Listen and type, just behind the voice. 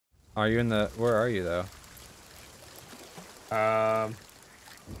Are you in the? Where are you though?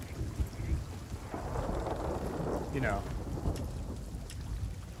 You know.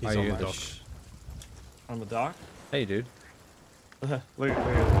 He's Are on you the dock. On the dock? Hey, dude. look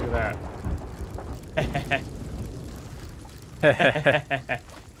at that.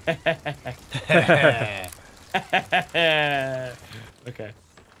 Okay.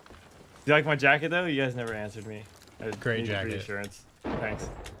 Do you like my jacket though? You guys never answered me. Great jacket. Reassurance. Thanks.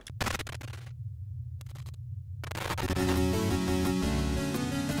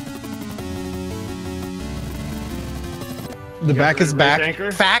 The back is back.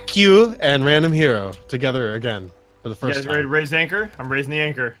 Anchor? Fuck you and Random Hero together again for the You first guys ready to time. raise anchor? I'm raising the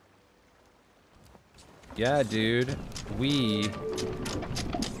anchor. Yeah, dude.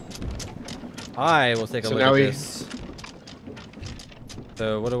 I will take a So look now at we- this.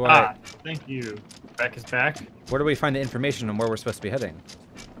 So what do I? Ah, thank you. Back is back. Where do we find the information on where we're supposed to be heading?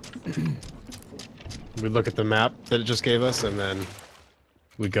 We look at the map that it just gave us, and then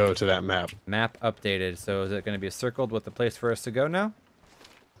we go to that map. Map updated. So is it going to be circled with the place for us to go now?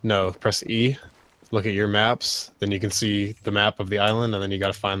 No, press E. Look at your maps, then you can see the map of the island, and then you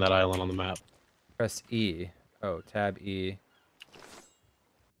got to find that island on the map. Press E. Oh, tab E.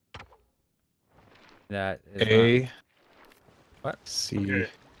 That is A. not... What? C. Okay.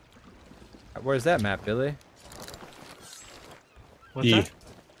 Where's that map, Billy? What's E. that?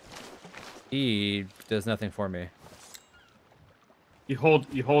 E does nothing for me. You hold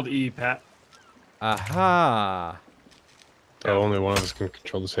E, Pat. Aha! Oh, only one of us can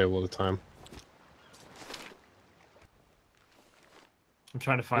control the table at a time. I'm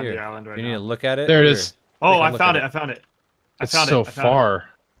trying to find Here. the island right You need now. to look at it. There it Here. is. Oh, Take a I look found at it. I found it. I It's found so it. I found far.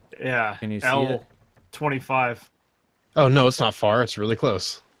 it. Yeah. Can you see it? L25. Oh no, it's not far. It's really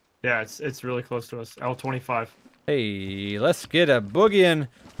close. Yeah, it's really close to us. L25. Hey, let's get a boogieing.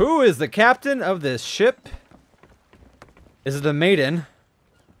 Who is the captain of this ship? Is it the Maiden?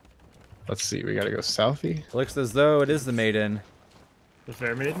 Let's see. We gotta go southy. Looks as though it is the Maiden. The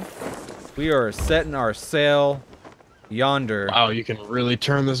Fair Maiden. We are setting our sail yonder. Wow, you can really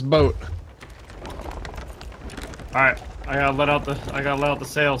turn this boat. All right, I gotta let out the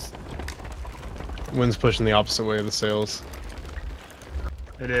sails. Wind's pushing the opposite way of the sails.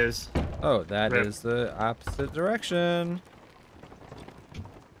 It is. Oh, that Rip. is the opposite direction.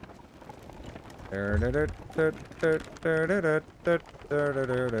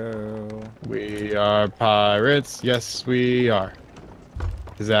 We are pirates. Yes, we are.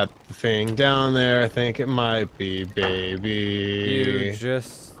 Is that the thing down there? I think it might be, baby. You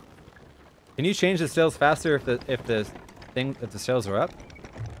just... Can you change the sails faster if the sails are up?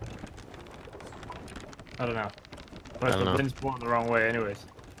 I don't know. I But don't the know. wind's blowing the wrong way, anyways.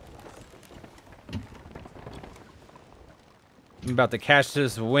 I'm about to catch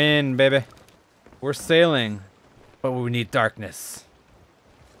this wind, baby. We're sailing, but we need darkness.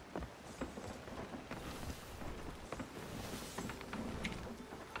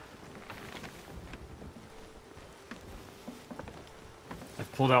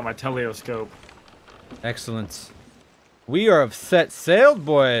 I've pulled out my telescope. Excellent. We are set sailed,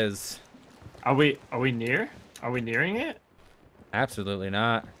 boys. Are we near? Are we nearing it? Absolutely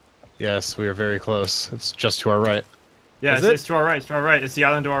not. Yes, we are very close. It's just to our right. Yeah, Is it's it? to our right. It's to our right. It's the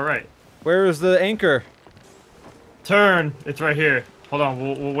island to our right. Where is the anchor? Turn. It's right here. Hold on.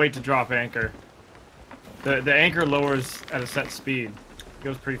 We'll wait to drop anchor. The anchor lowers at a set speed. It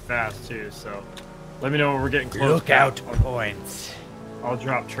goes pretty fast too. So let me know when we're getting close. Lookout points. I'll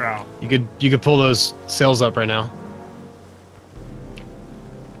drop trow. You could pull those sails up right now.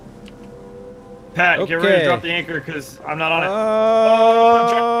 Pat, get ready to Okay. drop the anchor because I'm not on it.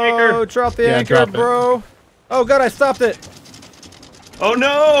 Oh, drop the Yeah, anchor, drop it. bro. Oh, God, I stopped it. Oh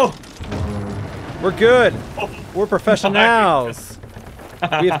no! We're good. Oh, We're professionals.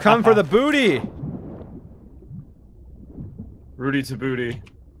 We have come for the booty. Rudy to booty.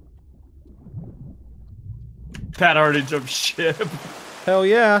 Pat already jumped ship. Hell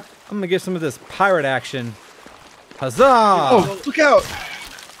yeah. I'm going to get some of this pirate action. Huzzah. Oh, look out!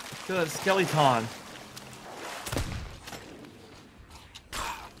 Good skeleton.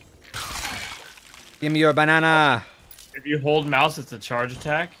 Give me your banana. If you hold mouse, it's a charge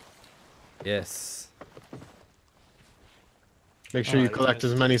attack. Yes. Make sure you Alright, collect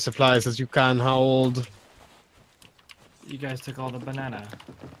guys. as many supplies as you can hold. You guys took all the banana.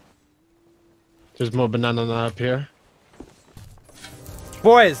 There's more banana up here.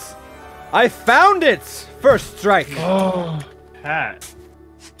 Boys, I found it. First strike. Oh, Pat.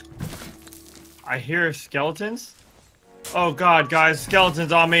 I hear skeletons. Oh god, guys,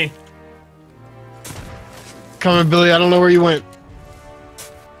 skeletons on me. coming, Billy. I don't know where you went.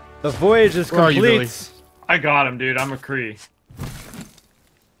 The voyage is Where are you, Billy? complete. I got him, dude. I'm a Cree.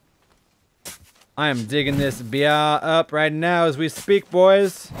 I am digging this bia up right now as we speak,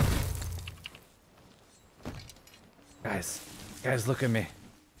 boys. Guys, look at me.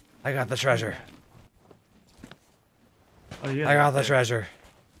 I got the treasure. Oh yeah. I got the treasure.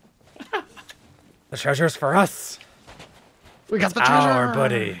 The treasure's for us. We got the treasure, Our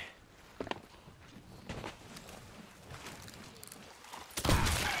buddy.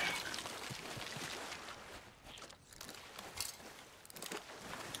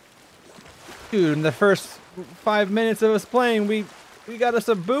 Dude, in the first 5 minutes of us playing, we got us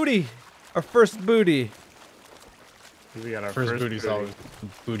a booty. Our first booty. We got our First first booty's booty. always the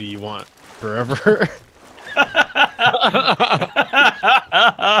booty you want forever.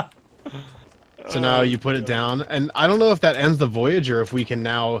 So now you put it down, and I don't know if that ends the voyage or if we can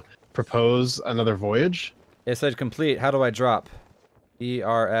now propose another voyage. It said complete. How do I drop?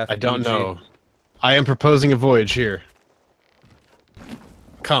 ERF. I don't know. I am proposing a voyage here.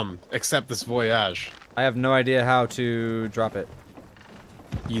 Come, accept this voyage. I have no idea how to drop it.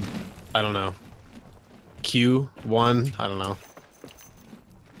 I don't know. Q1, I don't know.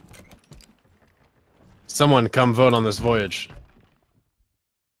 Someone come vote on this voyage.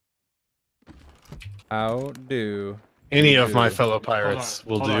 How do? Any of my fellow pirates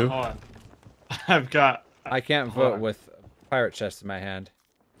will do. Hold on. I've got. I can't Hold vote on. with a pirate chest in my hand.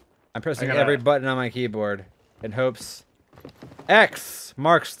 I'm pressing gotta- every button on my keyboard in hopes. X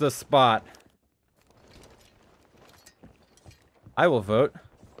marks the spot. I will vote.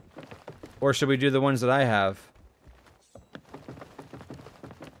 Or should we do the ones that I have?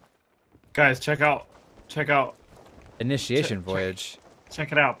 Guys, check out. Initiation Check- voyage.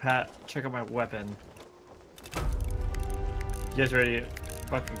 Check it out, Pat. Check out my weapon. You guys ready?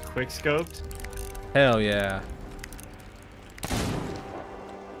 Fucking quick scoped. Hell yeah.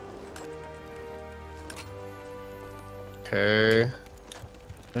 Okay.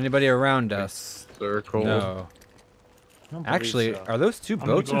 Anybody around us? Circle. No. I don't believe Actually, so. are those two I'm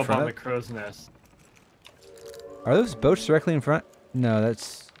boats gonna in go up on front the of? crow's nest. Are those boats directly in front? No,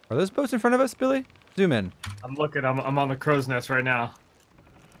 that's. Are those boats in front of us, Billy? Zoom in. I'm looking. I'm on the crow's nest right now.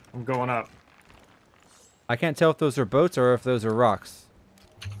 I'm going up. I can't tell if those are boats or if those are rocks.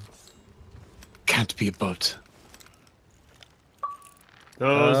 Can't be a boat.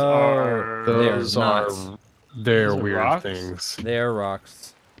 Those Oh, are. Those They're are not. they're Those are weird rocks? things. They are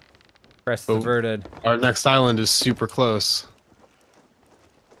rocks. Press Oh. averted. Our next island is super close.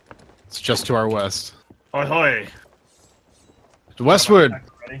 It's just to our west. Ahoy, hoy. Westward!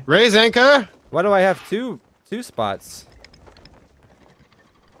 Ready? Raise anchor! Why do I have two spots?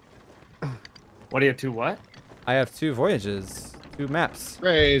 What do you have? Two what? I have two voyages, two maps.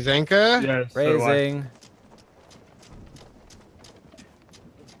 Raise anchor! Yes. Raising.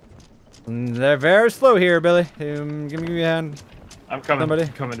 They're very slow here, Billy. Give me a hand. I'm coming. Somebody?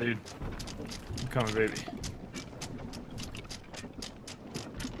 I'm coming, dude. I'm coming, baby.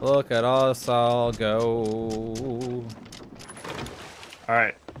 Look at us all go. All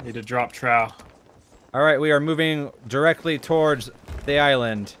right. Need to drop trow. All right, we are moving directly towards the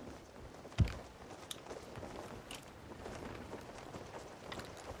island.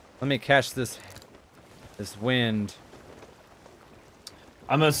 Let me catch this wind.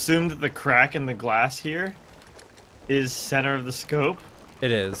 I'm gonna assume that the crack in the glass here is center of the scope.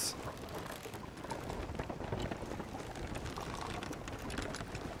 It is.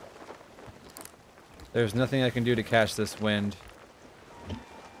 There's nothing I can do to catch this wind.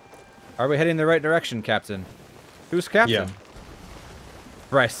 Are we heading the right direction, Captain? Who's Captain? Yeah.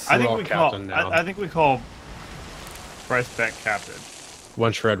 Bryce. I think all we call. captain now. I think we call Bryce Beck captain.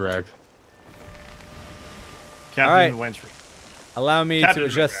 One shred rag. Captain All right. Wench. Allow me Captain to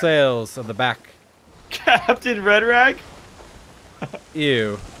adjust Red sails of the back. Captain Red Rag.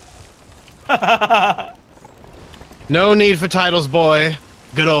 Ew. No need for titles, boy.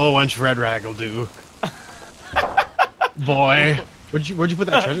 Good old wench red rag will do. Boy. Where'd you put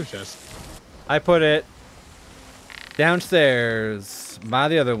that treasure chest? I put it downstairs by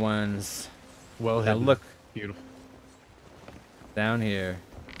the other ones. Well Now hidden. look Beautiful. down here.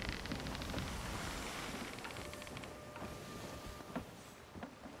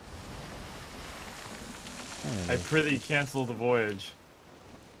 I prithee cancel the voyage.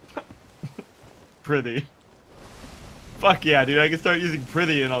 Prithee. Fuck yeah, dude! I can start using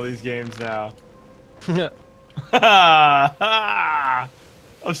prithee in all these games now. I'm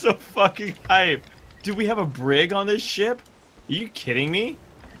so fucking hype. Do we have a brig on this ship? Are you kidding me?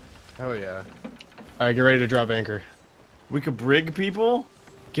 Oh yeah. Alright, get ready to drop anchor. We could brig people?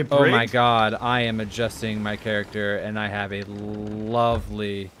 Get Oh my brigged? god, I am adjusting my character and I have a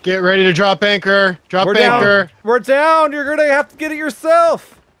lovely... Get ready to drop anchor. Drop We're anchor. down! We're down! You're gonna have to get it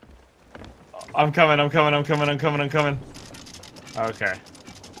yourself! I'm coming. Okay.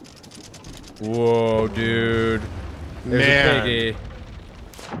 Whoa, dude. There's a Man. piggy.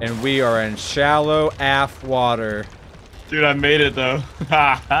 And we are in shallow aft water. Dude, I made it though.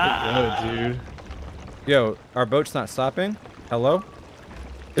 Oh, dude. Yo, our boat's not stopping? Hello?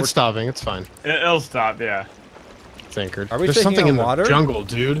 It's stopping. It's fine. It'll stop, yeah. It's anchored. Are we There's taking something on in water? the jungle,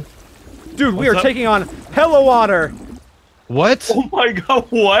 dude. Dude, we What's are up? taking on hella water! What? Oh my god,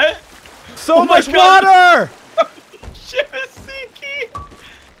 what? So Oh my much God. water! Shimasiki!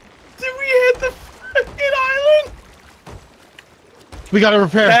 Did we hit the fucking island? We gotta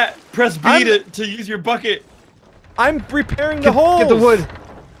repair. Pat, press B I'm- to use your bucket. I'm repairing the holes! Get the wood.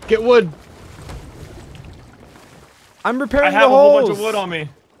 Get wood. I'm I repairing the have a whole holes! bunch of wood on me.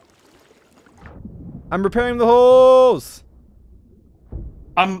 I'm repairing the holes!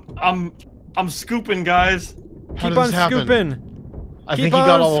 I'm scooping, guys. How Keep did on this happen? scooping! I Keep think he on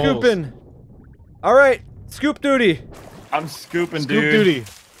got all the holes. scooping! Alright, scoop duty! I'm scooping, Scoop dude. duty.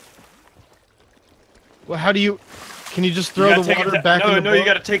 Well, how do you? Can you just throw You the gotta take water it back in No, the no, boat? you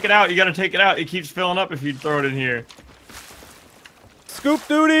gotta take it out. You gotta take it out. It keeps filling up if you throw it in here. Scoop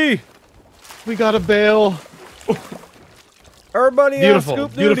duty! We got a bail. Everybody on Beautiful.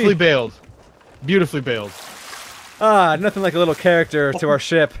 scoop Beautifully duty! bailed. Beautifully bailed. Ah, nothing like a little character to our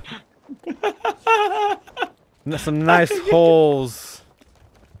ship. Some nice holes.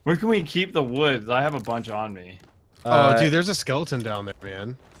 Where can we keep the woods? I have a bunch on me. Oh, dude, there's a skeleton down there,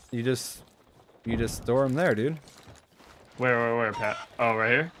 man. You just store them there, dude. Where, Pat? Oh, right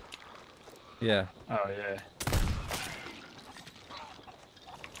here? Yeah. Oh, yeah.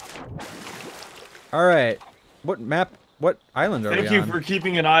 All right. What map? What island are Thank we you on? for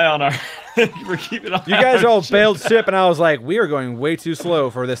keeping an eye on our... Thank you for keeping an eye You guys on our all ship. bailed ship, and I was like, we are going way too slow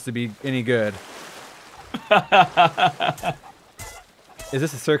for this to be any good. Is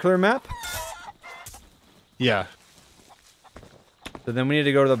this a circular map? Yeah. So then we need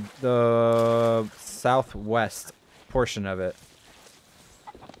to go to the southwest portion of it.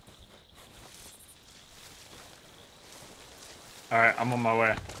 Alright, I'm on my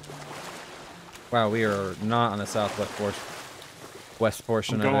way. Wow, we are not on the southwest west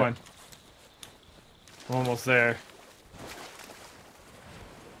portion I'm of going. it. I'm almost there.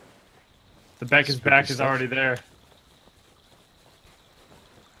 The back is Spooky stuff. already there.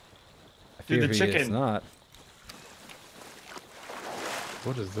 I Dude, fear the he is chicken. not.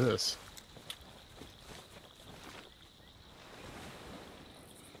 What is this?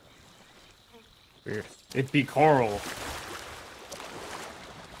 Weird. It'd be coral.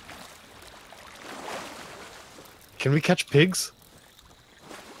 Can we catch pigs?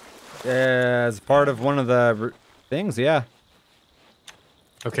 As part of one of the things, yeah.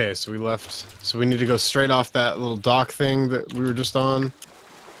 Okay, so we left. So we need to go straight off that little dock thing that we were just on.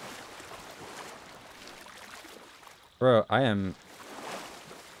 Bro, I'm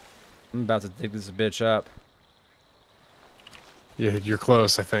about to dig this bitch up. Yeah, you're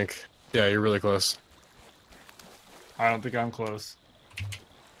close, I think. Yeah, you're really close. I don't think I'm close.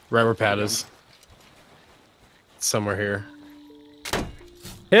 Right where Pat is. Somewhere here.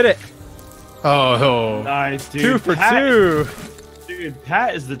 Hit it! Oh, Nice, dude. 2 for Pat, 2! Dude,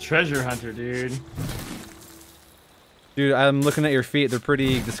 Pat is the treasure hunter, dude. Dude, I'm looking at your feet. They're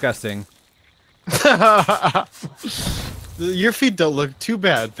pretty disgusting. Your feet don't look too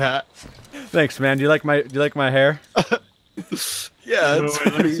bad, Pat. Thanks, man. Do you like my hair? Yeah, Wait, it's let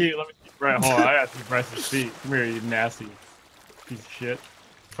me pretty... see. Right, hold on. I gotta see Bryce's feet. Come here, you nasty piece of shit.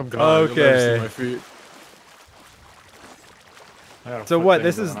 I'm gone. You'll never see Okay. my feet. I got a So foot what? thing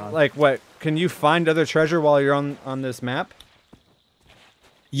This is going on. like what? Can you find other treasure while you're on this map?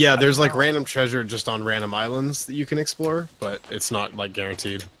 Yeah, there's like random treasure just on random islands that you can explore, but it's not like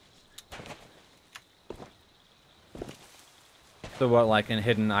guaranteed. So what, like in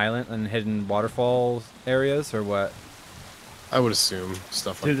hidden island and hidden waterfalls areas, or what? I would assume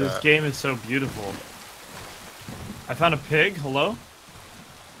stuff like Dude, this that. game is so beautiful. I found a pig. Hello?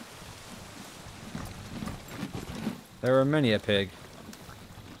 There were many a pig.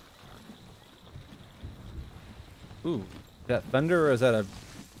 Ooh, is that thunder or is that a?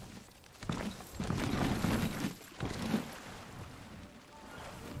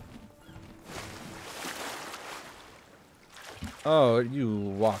 Oh, you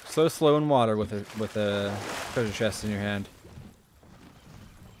walk so slow in water with a treasure chest in your hand.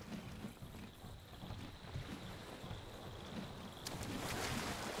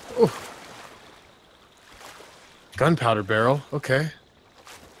 Gunpowder barrel. Okay.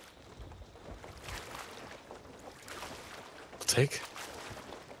 like.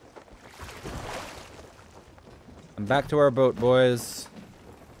 I'm back to our boat, boys.